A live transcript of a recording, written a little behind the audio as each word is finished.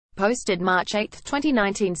posted March 8,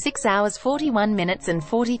 2019, 6 hours 41 minutes and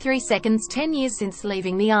 43 seconds. 10 years since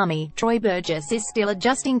leaving the army, Troy Burgess is still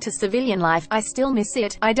adjusting to civilian life. "I still miss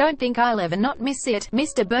it. I don't think I'll ever not miss it,"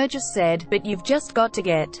 Mr. Burgess said, "but you've just got to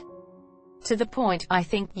get to the point. I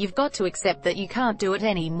think you've got to accept that you can't do it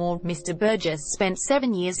anymore." Mr. Burgess spent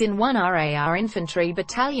 7 years in 1 RAR Infantry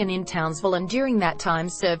Battalion in Townsville and during that time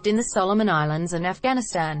served in the Solomon Islands and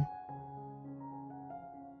Afghanistan.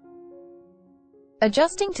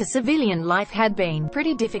 Adjusting to civilian life had been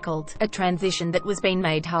pretty difficult, a transition that was being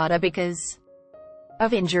made harder because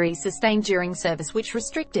of injuries sustained during service which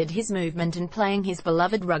restricted his movement and playing his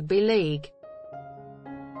beloved rugby league.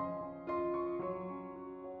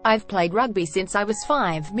 "I've played rugby since I was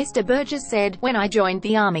 5, Mr. Burgess said. "When I joined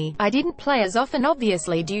the army, I didn't play as often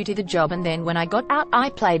obviously due to the job, and then when I got out,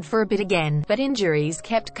 I played for a bit again, but injuries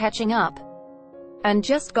kept catching up and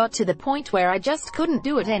just got to the point where I just couldn't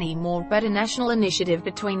do it anymore." But a national initiative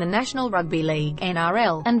between the National Rugby League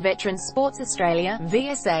 (NRL) and Veterans Sports Australia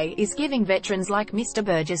 (VSA) is giving veterans like Mr.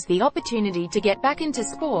 Burgess the opportunity to get back into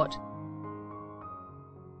sport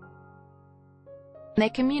in their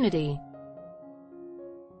community.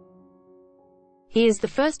 He is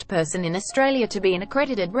the first person in Australia to be an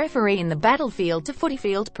accredited referee in the Battlefield to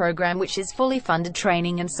Footyfield program, which is fully funded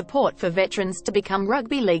training and support for veterans to become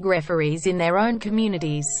rugby league referees in their own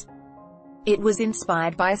communities. It was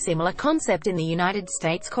inspired by a similar concept in the United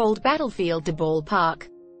States called Battlefield to Ballpark.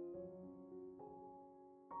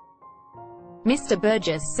 Mr.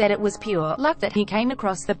 Burgess said it was pure luck that he came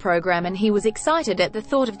across the program and he was excited at the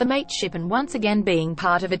thought of the mateship and once again being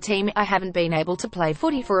part of a team. "I haven't been able to play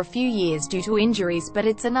footy for a few years due to injuries, but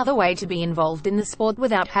it's another way to be involved in the sport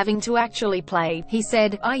without having to actually play," he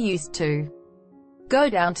said. "I used to go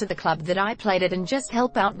down to the club that I played at and just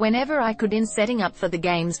help out whenever I could in setting up for the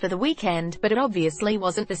games for the weekend, but it obviously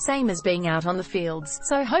wasn't the same as being out on the fields,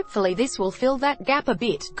 so hopefully this will fill that gap a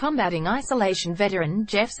bit." Combating isolation veteran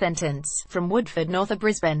Jeff Sentence, from Woodford north of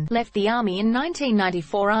Brisbane, left the army in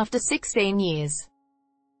 1994 after 16 years.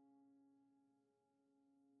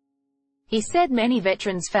 He said many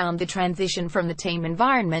veterans found the transition from the team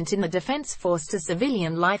environment in the Defence Force to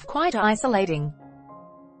civilian life quite isolating.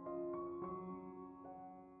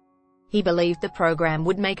 He believed the program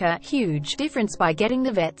would make a huge difference by getting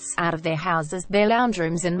the vets out of their houses, their lounge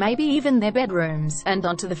rooms and maybe even their bedrooms, and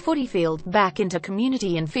onto the footy field, back into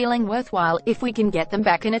community and feeling worthwhile. "If we can get them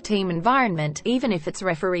back in a team environment, even if it's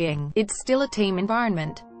refereeing, it's still a team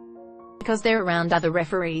environment. Because they're around other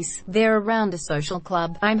referees, they're around a social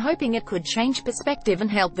club. I'm hoping it could change perspective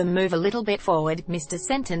and help them move a little bit forward." Mr.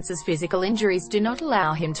 Sentence's physical injuries do not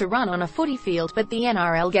allow him to run on a footy field, but the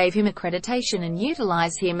NRL gave him accreditation and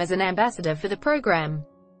utilize him as an ambassador for the program.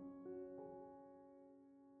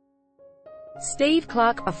 Steve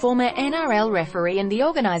Clark, a former NRL referee and the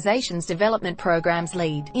organization's development programs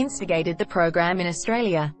lead, instigated the program in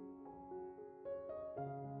Australia.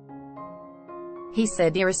 He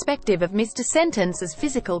said irrespective of Mr. Sentence's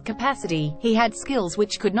physical capacity, he had skills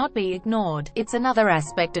which could not be ignored. "It's another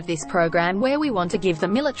aspect of this program where we want to give the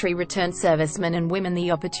military return servicemen and women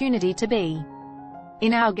the opportunity to be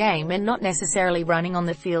in our game and not necessarily running on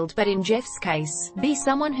the field, but in Jeff's case, be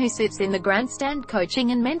someone who sits in the grandstand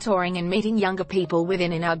coaching and mentoring and meeting younger people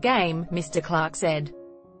within in our game," Mr. Clark said.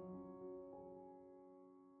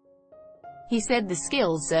 He said the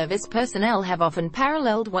skills service personnel have often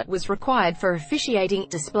paralleled what was required for officiating,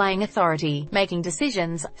 displaying authority, making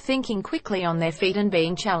decisions, thinking quickly on their feet and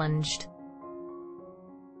being challenged.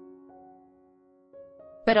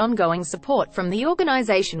 But ongoing support from the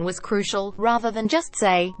organization was crucial. Rather than just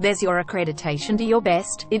say, "There's your accreditation, do your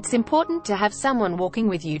best," it's important to have someone walking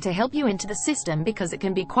with you to help you into the system because it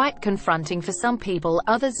can be quite confronting for some people,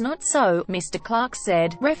 others not so, Mr. Clark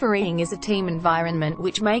said. "Refereeing is a team environment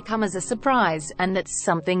which may come as a surprise, and that's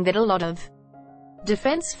something that a lot of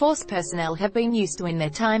Defence Force personnel have been used to in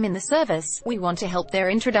their time in the service. We want to help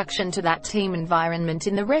their introduction to that team environment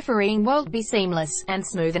in the refereeing world be seamless, and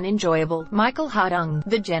smooth and enjoyable." Michael Hardung,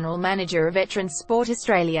 the General Manager of Veterans Sport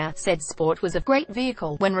Australia, said sport was a great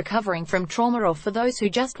vehicle when recovering from trauma or for those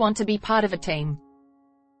who just want to be part of a team.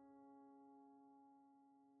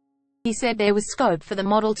 He said there was scope for the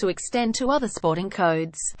model to extend to other sporting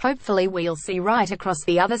codes. "Hopefully we'll see right across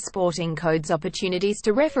the other sporting codes opportunities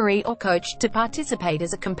to referee or coach, to participate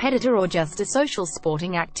as a competitor or just a social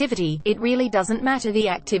sporting activity. It really doesn't matter the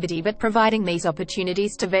activity, but providing these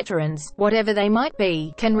opportunities to veterans, whatever they might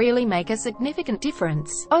be, can really make a significant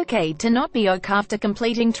difference." Okay to not be OK. After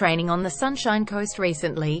completing training on the Sunshine Coast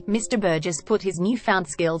recently, Mr. Burgess put his newfound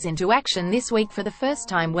skills into action this week for the first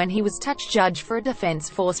time when he was touch judge for a Defence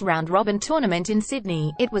Force round round-robin tournament in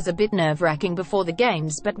Sydney. It was a bit nerve-wracking before the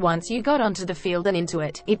games, but once you got onto the field and into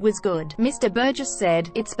it, it was good. Mr. Burgess said,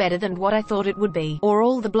 "It's better than what I thought it would be. Or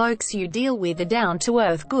all the blokes you deal with are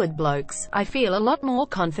down-to-earth good blokes. I feel a lot more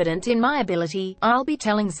confident in my ability. I'll be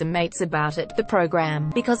telling some mates about it, the program,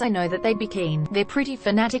 because I know that they'd be keen. They're pretty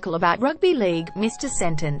fanatical about rugby league." Mr.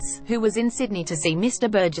 Sentence, who was in Sydney to see Mr.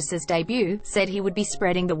 Burgess's debut, said he would be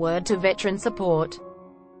spreading the word to veteran support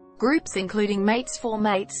groups including Mates for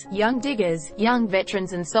Mates, Young Diggers, Young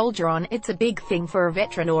Veterans and Soldier On. "It's a big thing for a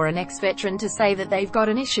veteran or an ex-veteran to say that they've got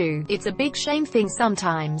an issue. It's a big shame thing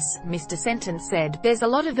sometimes," Mr. Sentence said. "There's a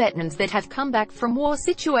lot of veterans that have come back from war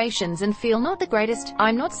situations and feel not the greatest.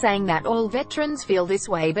 I'm not saying that all veterans feel this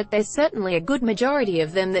way, but there's certainly a good majority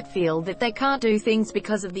of them that feel that they can't do things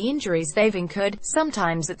because of the injuries they've incurred.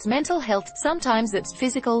 Sometimes it's mental health, sometimes it's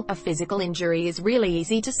physical. A physical injury is really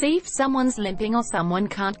easy to see. If someone's limping or someone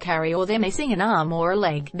can't carry or they're missing an arm or a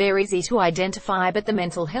leg, they're easy to identify, but the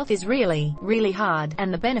mental health is really, really hard,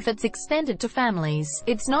 and the benefits extended to families.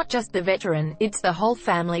 It's not just the veteran, it's the whole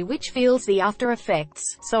family which feels the after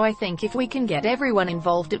effects. So I think if we can get everyone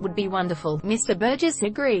involved it would be wonderful." Mr. Burgess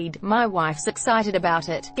agreed. "My wife's excited about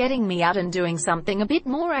it, getting me out and doing something a bit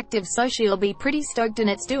more active, so she'll be pretty stoked, and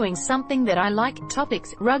it's doing something that I like."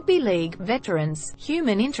 Topics: Rugby League, Veterans,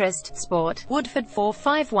 Human Interest, Sport. Woodford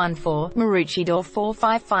 4514, Maroochydore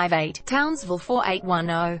 4558, Townsville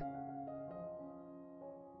 4810.